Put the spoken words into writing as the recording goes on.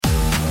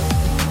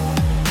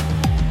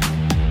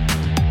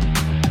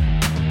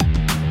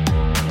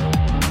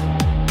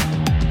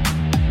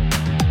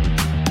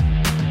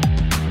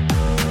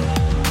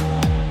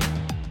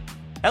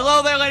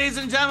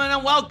gentlemen,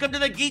 and welcome to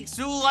the Geeks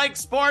Who Like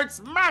Sports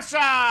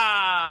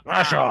Mashup.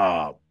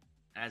 Mashup.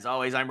 As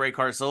always, I'm Ray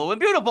Carso in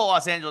beautiful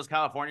Los Angeles,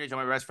 California.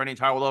 Join my best friend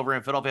entire world over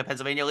in Philadelphia,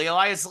 Pennsylvania, Lee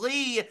Elias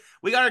Lee.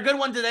 We got a good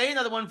one today.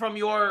 Another one from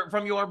your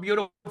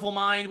beautiful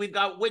mind. We've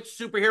got which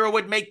superhero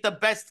would make the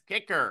best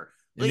kicker.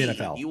 In the Lee,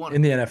 NFL. you want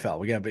In the NFL.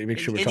 We got to make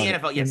sure we're in the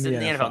talking NFL? Yes, in the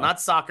NFL,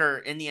 not soccer.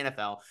 In the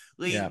NFL,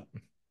 Lee. Yeah.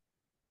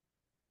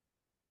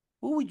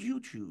 Who would you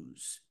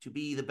choose to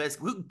be the best?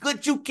 Who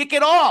could you kick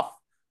it off?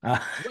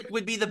 What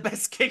would be the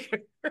best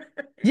kicker?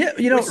 Yeah,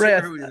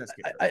 Ray,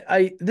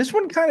 I this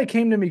one kind of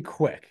came to me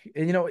quick.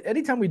 And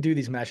anytime we do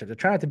these matchups, I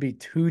try not to be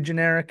too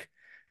generic.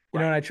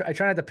 And I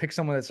try not to pick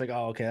someone that's like,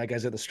 oh, okay, that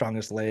guy's got the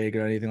strongest leg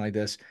or anything like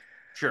this.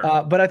 Sure.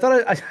 But I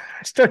thought I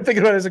started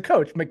thinking about it as a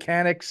coach,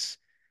 mechanics,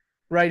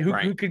 right?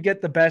 Who could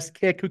get the best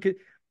kick? Who could?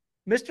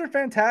 Mr.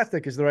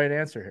 Fantastic is the right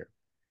answer here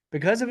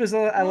because of his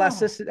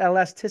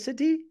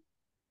elasticity.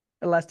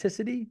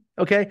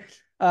 Okay.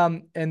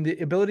 And the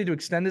ability to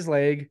extend his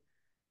leg.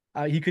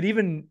 He could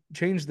even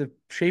change the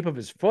shape of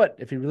his foot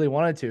if he really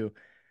wanted to.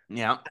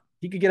 Yeah.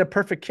 He could get a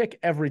perfect kick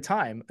every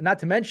time. Not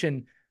to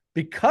mention,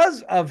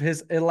 because of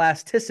his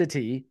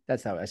elasticity,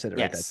 that's how I said it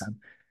right that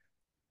time,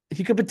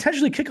 he could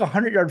potentially kick a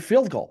 100-yard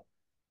field goal.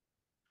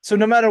 So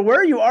no matter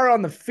where you are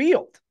on the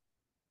field,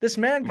 this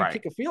man can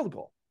kick a field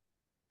goal.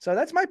 So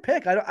that's my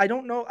pick. I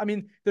don't know. I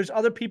mean, there's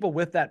other people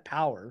with that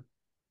power.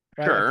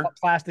 Right? Sure. Like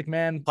Plastic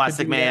Man.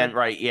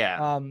 Right,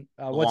 yeah.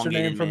 What's her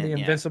name from the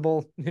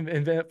Invincible,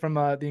 from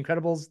the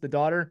Incredibles, the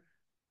daughter?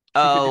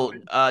 No,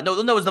 it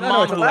was the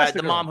mom who had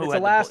the mom who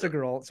had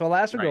Elastigirl. So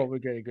Elastigirl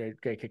would be a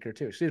great kicker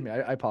too. Excuse me,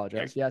 I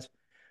apologize. Yes.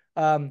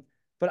 But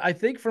I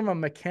think from a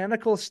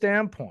mechanical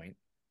standpoint,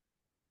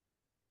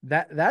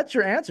 that's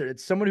your answer.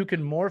 It's someone who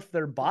can morph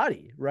their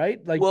body,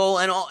 right? Like, well,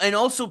 and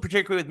also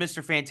particularly with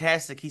Mr.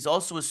 Fantastic, he's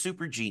also a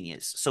super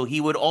genius. So he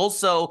would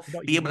also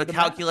be able to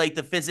calculate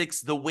the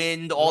physics, the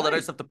wind, all that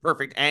other stuff, the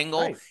perfect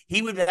angle. Right.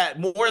 He would have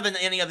more than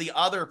any of the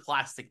other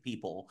plastic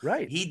people.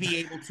 Right. He'd be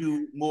able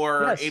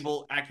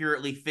to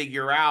accurately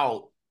figure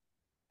out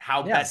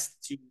how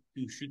best to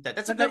shoot that.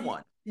 That's a good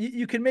one.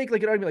 You can make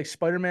like an argument like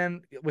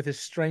Spider-Man with his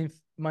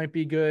strength might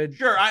be good.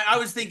 Sure, I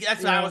was thinking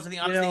that's what I was thinking.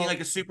 I was thinking like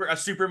a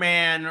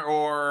Superman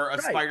or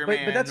a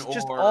Spider-Man, but that's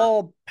just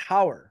all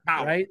power,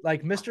 right?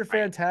 Like Mr.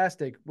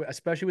 Fantastic,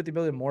 especially with the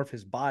ability to morph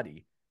his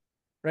body.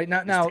 Right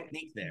now,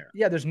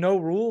 there's no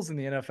rules in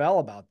the NFL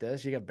about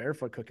this. You got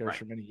barefoot kickers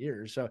for many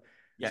years, so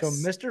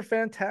Mr.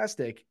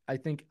 Fantastic, I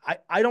think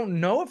I don't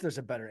know if there's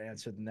a better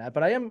answer than that,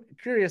 but I am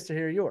curious to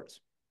hear yours.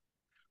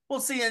 Well,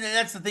 see, and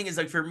that's the thing is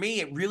like for me,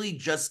 it really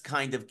just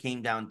kind of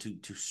came down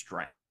to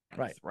strength.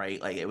 Right.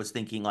 Like it was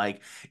thinking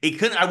like it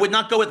couldn't. I would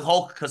not go with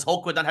Hulk because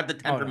Hulk would not have the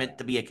temperament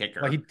to be a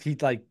kicker. Well, he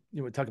like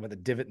you would talk about the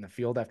divot in the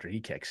field after he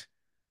kicks.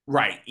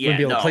 Right. Yeah. Wouldn't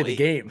be able to play the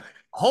game.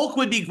 Hulk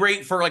would be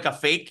great for like a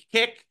fake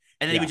kick,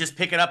 and then he would just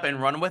pick it up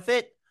and run with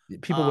it.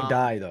 People would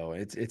die though.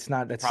 It's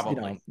not. That's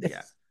probably.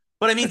 Yeah.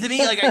 But I mean, to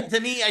me,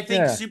 I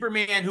think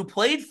Superman, who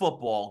played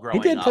football growing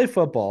up, he did play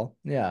football.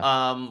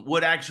 Yeah.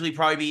 Would actually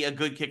probably be a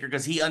good kicker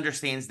because he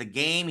understands the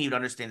game. He would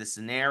understand the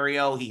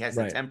scenario. He has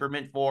the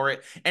temperament for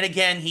it, and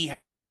again, he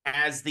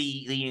has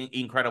the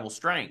incredible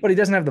strength. But he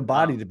doesn't have the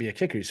body to be a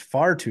kicker. He's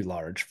far too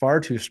large,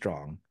 far too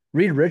strong.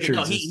 Reed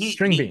Richards is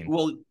string bean.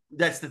 Well,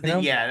 that's the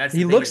thing. Yeah, that's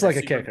he looks like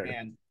a kicker.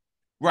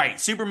 Right.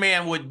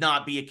 Superman would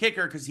not be a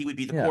kicker because he would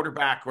be the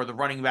quarterback or the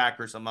running back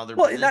or some other.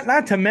 Well,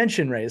 not to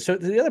mention, Ray. So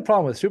the other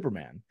problem with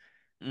Superman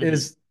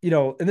is,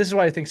 and this is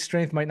why I think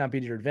strength might not be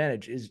to your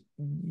advantage, is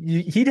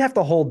he'd have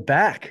to hold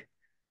back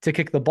to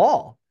kick the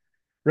ball.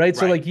 Right.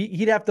 So like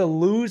he'd have to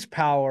lose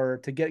power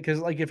to get, because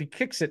like if he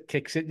kicks it,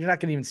 you're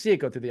not going to even see it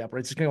go through the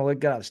uprights. It's going to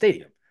get out of the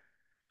stadium.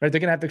 Right. They're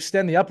going to have to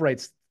extend the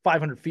uprights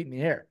 500 feet in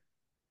the air.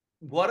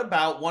 What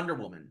about Wonder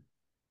Woman?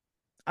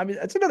 I mean,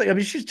 that's another. I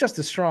mean, she's just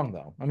as strong,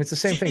 though. I mean, it's the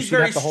same thing. She's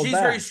very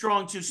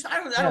strong too.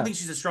 I don't think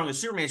she's as strong as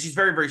Superman. She's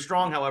very, very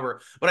strong,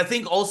 however. But I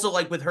think also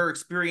like with her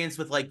experience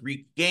with like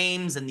Greek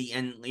games and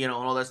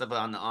all that stuff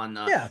on the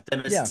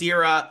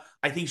Masira,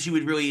 I think she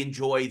would really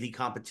enjoy the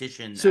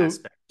competition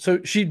aspect. So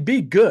she'd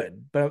be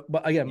good, but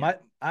again,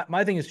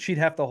 my thing is she'd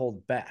have to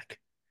hold back.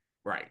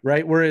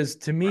 Right. Whereas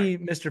to me,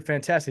 Mr.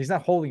 Fantastic, he's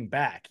not holding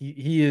back.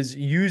 He is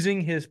using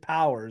his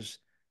powers.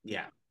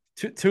 Yeah.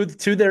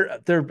 To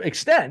their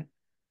extent.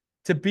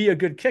 To be a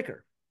good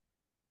kicker,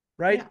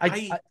 right?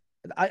 Yeah,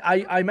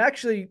 I'm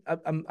actually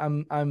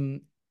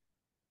I'm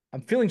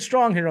feeling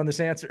strong here on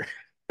this answer.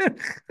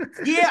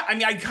 Yeah, I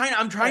mean,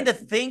 I'm trying to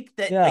think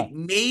that like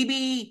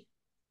maybe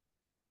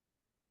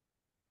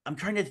I'm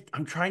trying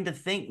to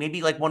think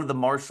maybe like one of the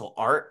martial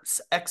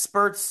arts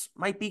experts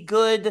might be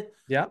good.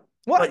 Yeah,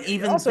 well, but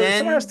even also, then, if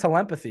someone has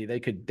telepathy, they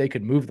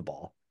could move the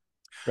ball,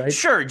 right?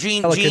 Sure,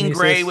 Jean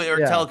Grey or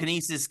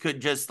telekinesis could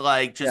just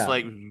right.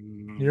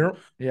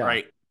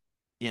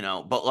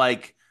 But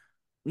like,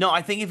 no,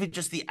 I think if it's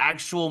just the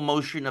actual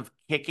motion of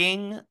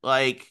kicking,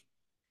 like,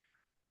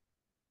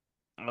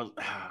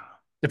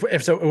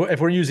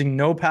 if we're using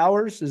no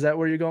powers, is that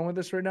where you're going with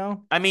this right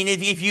now? I mean,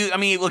 if you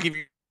look, if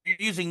you're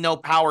using no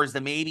powers,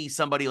 then maybe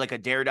somebody like a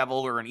Daredevil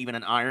or even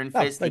an Iron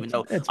Fist, even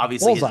though it's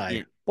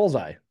obviously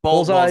bullseye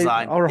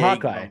or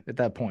Hawkeye at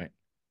that point.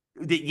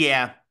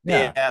 Yeah.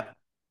 There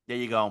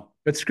you go.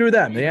 But screw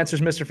them. The answer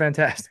is Mr.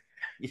 Fantastic.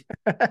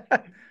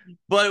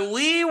 But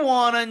we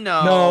want to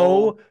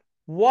know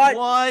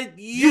what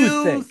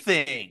you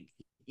think.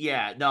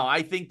 Yeah, no,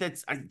 I think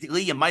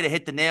Lee, you might have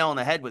hit the nail on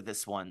the head with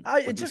this one.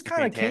 It just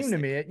kind of came to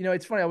me.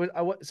 It's funny.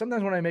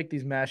 Sometimes when I make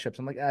these mashups,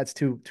 I'm like, it's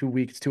too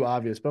weak, it's too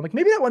obvious. But I'm like,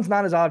 maybe that one's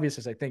not as obvious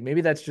as I think.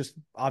 Maybe that's just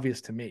obvious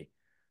to me.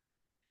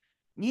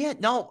 Yeah,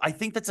 no, I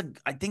think that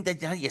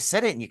you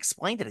said it and you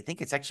explained it. I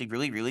think it's actually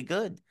really, really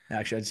good.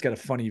 Actually, I just got a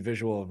funny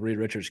visual of Reed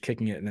Richards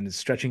kicking it and then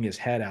stretching his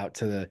head out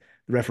to the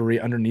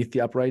referee underneath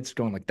the uprights,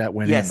 going like that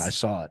went in. I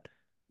saw it.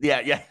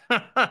 Yeah.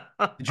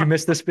 Did you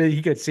miss this bit?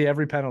 You could see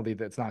every penalty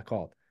that's not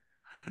called.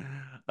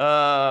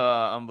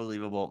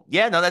 Unbelievable.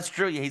 Yeah, no, that's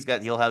true. He'll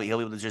be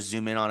able to just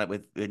zoom in on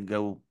it and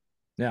go.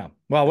 Yeah.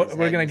 Well,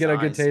 we're gonna get a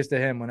good taste of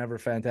him whenever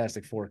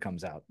Fantastic Four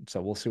comes out. So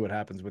we'll see what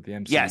happens with the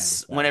MCU.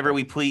 Yes, whenever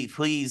we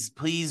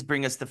please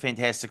bring us the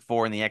Fantastic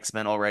Four and the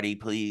X-Men already,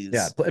 please.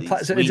 Yeah.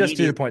 So just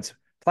to your points,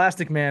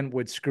 Plastic Man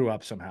would screw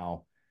up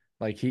somehow.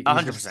 Like he's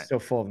 100% so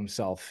full of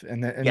himself,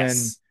 and then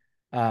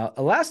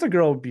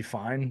Elastigirl would be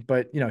fine,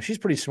 but she's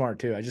pretty smart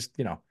too. I just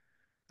think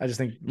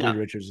Reed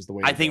Richards is the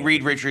way. I think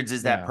Reed Richards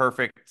is that the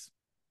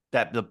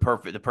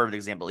perfect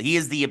example. He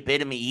is the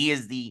epitome. He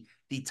is the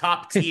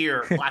top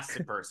tier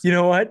plastic person. You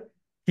know what?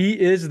 He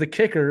is the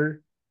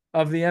kicker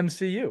of the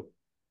MCU,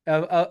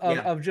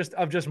 of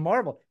just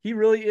Marvel. He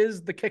really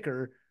is the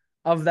kicker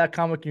of that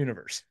comic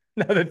universe.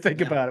 Now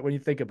that when you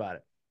think about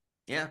it.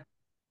 Yeah.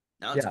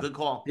 No, it's a good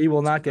call. He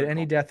will not get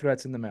any death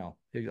threats in the mail.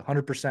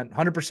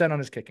 100% on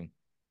his kicking.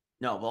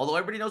 No, although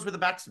everybody knows where the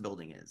Baxter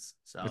building is.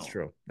 So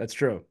That's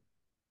true.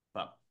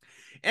 But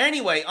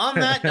anyway, on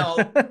that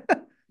note,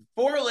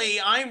 for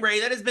Lee, I'm Ray.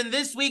 That has been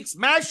this week's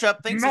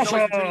mashup. Thanks as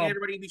always for tuning in,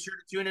 everybody. Be sure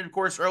to tune in, of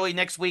course, early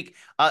next week.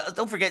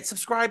 Don't forget,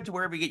 subscribe to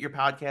wherever you get your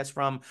podcast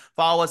from.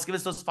 Follow us. Give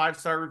us those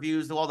 5-star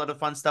reviews. Do all that other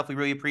fun stuff. We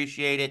really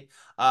appreciate it.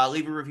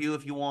 Leave a review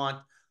if you want.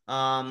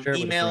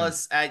 Email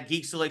us at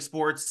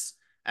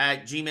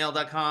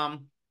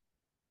geekstolikesports@gmail.com.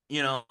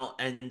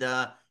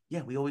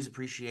 We always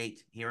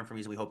appreciate hearing from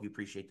you. So we hope you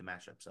appreciate the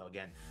mashup. So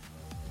again,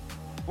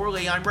 for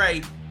Lee, I'm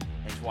Ray.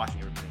 Thanks for watching,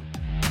 everybody.